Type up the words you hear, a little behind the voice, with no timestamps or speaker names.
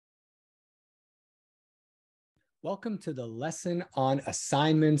Welcome to the lesson on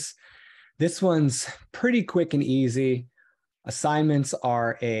assignments. This one's pretty quick and easy. Assignments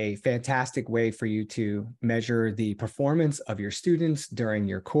are a fantastic way for you to measure the performance of your students during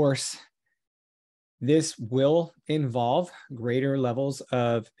your course. This will involve greater levels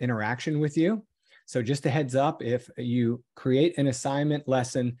of interaction with you. So just a heads up, if you create an assignment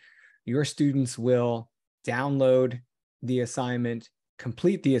lesson, your students will download the assignment,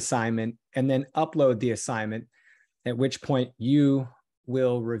 complete the assignment, and then upload the assignment, at which point you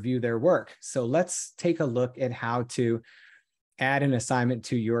will review their work. So let's take a look at how to add an assignment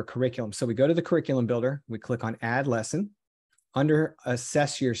to your curriculum. So we go to the curriculum builder, we click on add lesson. Under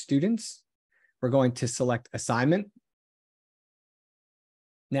assess your students, we're going to select assignment.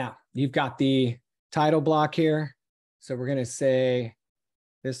 Now you've got the title block here. So we're going to say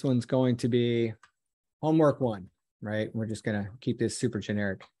this one's going to be homework 1, right? We're just going to keep this super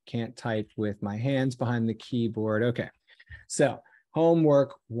generic. Can't type with my hands behind the keyboard. Okay, so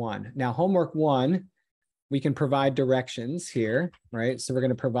homework 1. Now homework 1, we can provide directions here, right? So we're going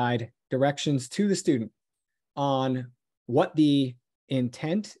to provide directions to the student on what the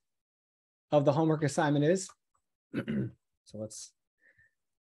intent of the homework assignment is. So let's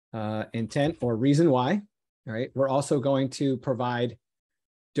intent or reason why, all right? We're also going to provide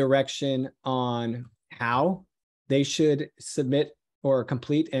direction on how they should submit or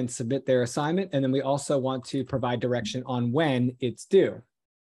complete and submit their assignment. And then we also want to provide direction on when it's due,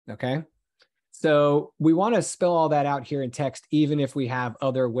 okay? So we want to spell all that out here in text, even if we have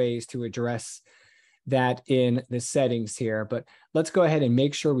other ways to address that in the settings here. But let's go ahead and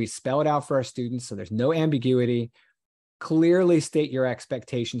make sure we spell it out for our students so there's no ambiguity. Clearly state your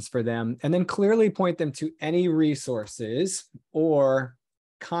expectations for them, and then clearly point them to any resources or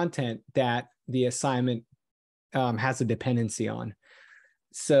content that the assignment has a dependency on.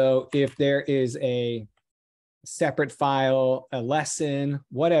 So if there is a separate file, a lesson,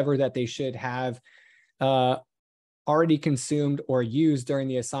 whatever that they should have already consumed or used during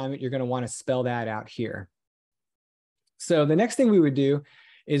the assignment, you're going to want to spell that out here. So the next thing we would do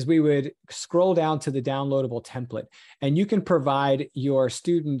is we would scroll down to the downloadable template, and you can provide your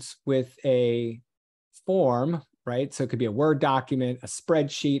students with a form, right? So it could be a Word document, a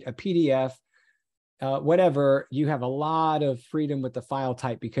spreadsheet, a PDF, whatever. You have a lot of freedom with the file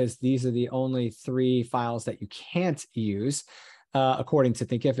type because these are the only 3 files that you can't use according to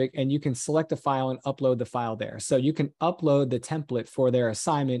Thinkific, and you can select a file and upload the file there. So you can upload the template for their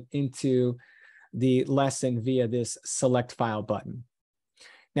assignment into the lesson via this select file button.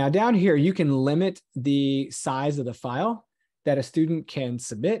 Now down here, you can limit the size of the file that a student can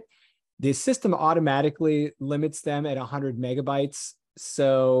submit. The system automatically limits them at 100 megabytes.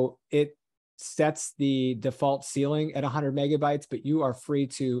 So it sets the default ceiling at 100 megabytes, but you are free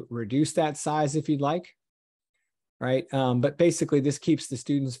to reduce that size if you'd like, right? But basically this keeps the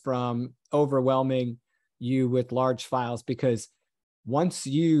students from overwhelming you with large files, because once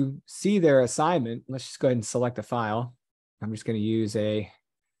you see their assignment, let's just go ahead and select a file. I'm just going to use a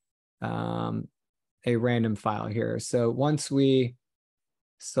random file here. So once we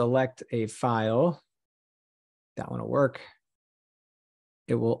select a file, that one will work.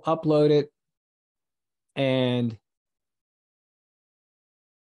 It will upload it, and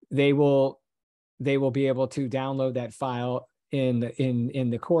they will be able to download that file in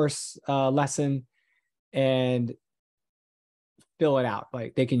the course lesson and fill it out.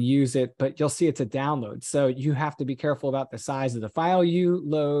 Like they can use it, but you'll see it's a download. So you have to be careful about the size of the file you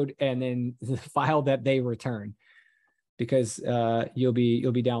load and then the file that they return, because you'll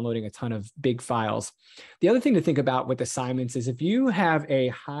be downloading a ton of big files. The other thing to think about with assignments is if you have a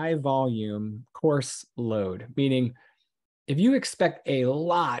high volume course load, meaning if you expect a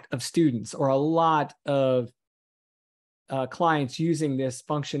lot of students or a lot of clients using this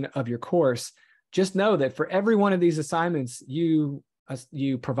function of your course, just know that for every one of these assignments you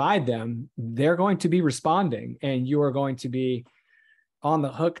provide them, they're going to be responding, and you are going to be on the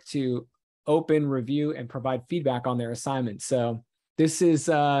hook to open, review, and provide feedback on their assignments. So this is,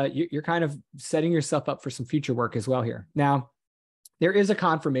 you're kind of setting yourself up for some future work as well here. Now, there is a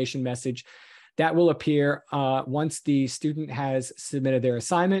confirmation message that will appear once the student has submitted their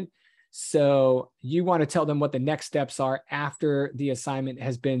assignment. So you want to tell them what the next steps are after the assignment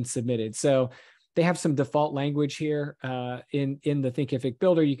has been submitted. So they have some default language here in the Thinkific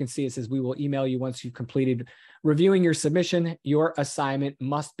builder. You can see it says, "We will email you once you've completed reviewing your submission. Your assignment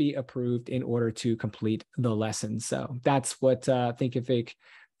must be approved in order to complete the lesson." So that's what Thinkific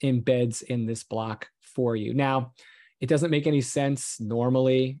embeds in this block for you. Now, it doesn't make any sense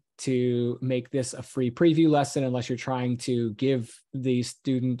normally to make this a free preview lesson unless you're trying to give the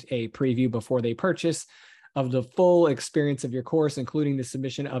student a preview before they purchase. of the full experience of your course, including the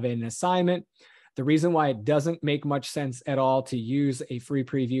submission of an assignment. The reason why it doesn't make much sense at all to use a free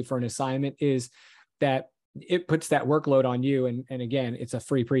preview for an assignment is that it puts that workload on you. And again, it's a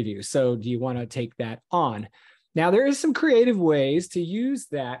free preview. So do you want to take that on? Now, there is some creative ways to use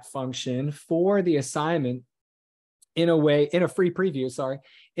that function for the assignment in a way, in a free preview, sorry,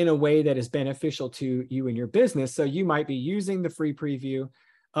 in a way that is beneficial to you and your business. So you might be using the free preview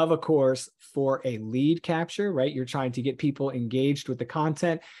of a course for a lead capture, right? You're trying to get people engaged with the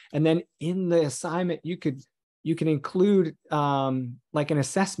content. And then in the assignment, you can include like an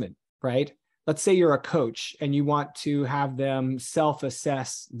assessment, right? Let's say you're a coach and you want to have them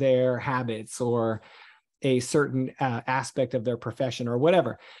self-assess their habits or a certain aspect of their profession or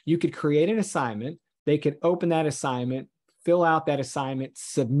whatever. You could create an assignment. They could open that assignment, fill out that assignment,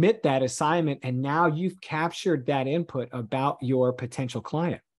 submit that assignment, and now you've captured that input about your potential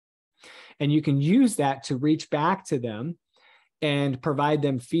client. And you can use that to reach back to them and provide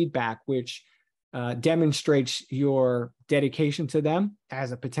them feedback, which demonstrates your dedication to them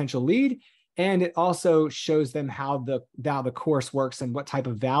as a potential lead. And it also shows them how the course works and what type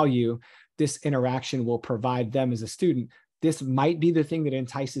of value this interaction will provide them as a student. This might be the thing that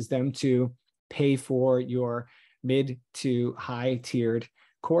entices them to pay for your mid to high tiered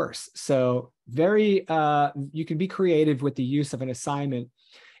course. So you can be creative with the use of an assignment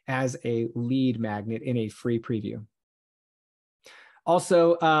as a lead magnet in a free preview.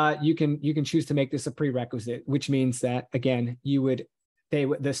 Also, you can choose to make this a prerequisite, which means that, again,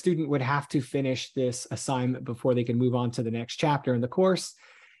 the student would have to finish this assignment before they can move on to the next chapter in the course.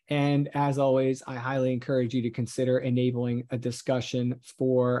 And as always, I highly encourage you to consider enabling a discussion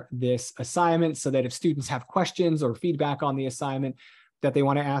for this assignment so that if students have questions or feedback on the assignment that they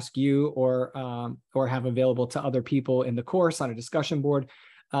want to ask you or have available to other people in the course on a discussion board,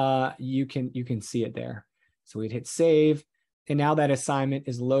 you can see it there. So we'd hit save, and now that assignment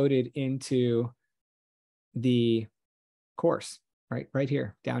is loaded into the course, right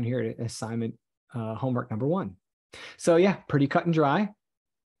here, down here at assignment homework number 1. So yeah, pretty cut and dry.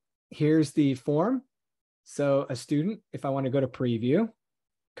 Here's the form. So a student, if I want to go to preview,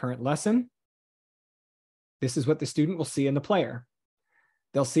 current lesson, this is what the student will see in the player.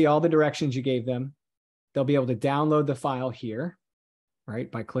 They'll see all the directions you gave them. They'll be able to download the file here,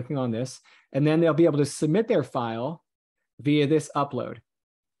 right, by clicking on this. And then they'll be able to submit their file via this upload.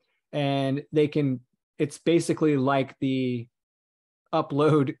 And it's basically like the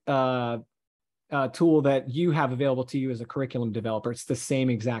upload tool that you have available to you as a curriculum developer. It's the same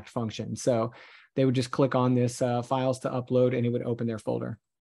exact function. So they would just click on this files to upload and it would open their folder.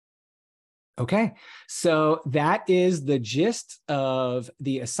 Okay, so that is the gist of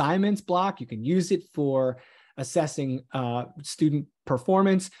the assignments block. You can use it for assessing student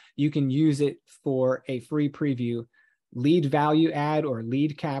performance. You can use it for a free preview lead value add or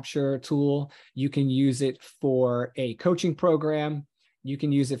lead capture tool. You can use it for a coaching program. You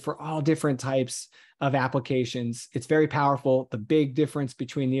can use it for all different types of applications. It's very powerful. The big difference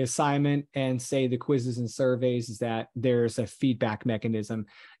between the assignment and, say, the quizzes and surveys is that there's a feedback mechanism.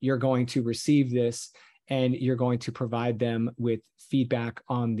 You're going to receive this and you're going to provide them with feedback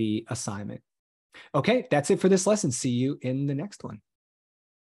on the assignment. Okay, that's it for this lesson. See you in the next one.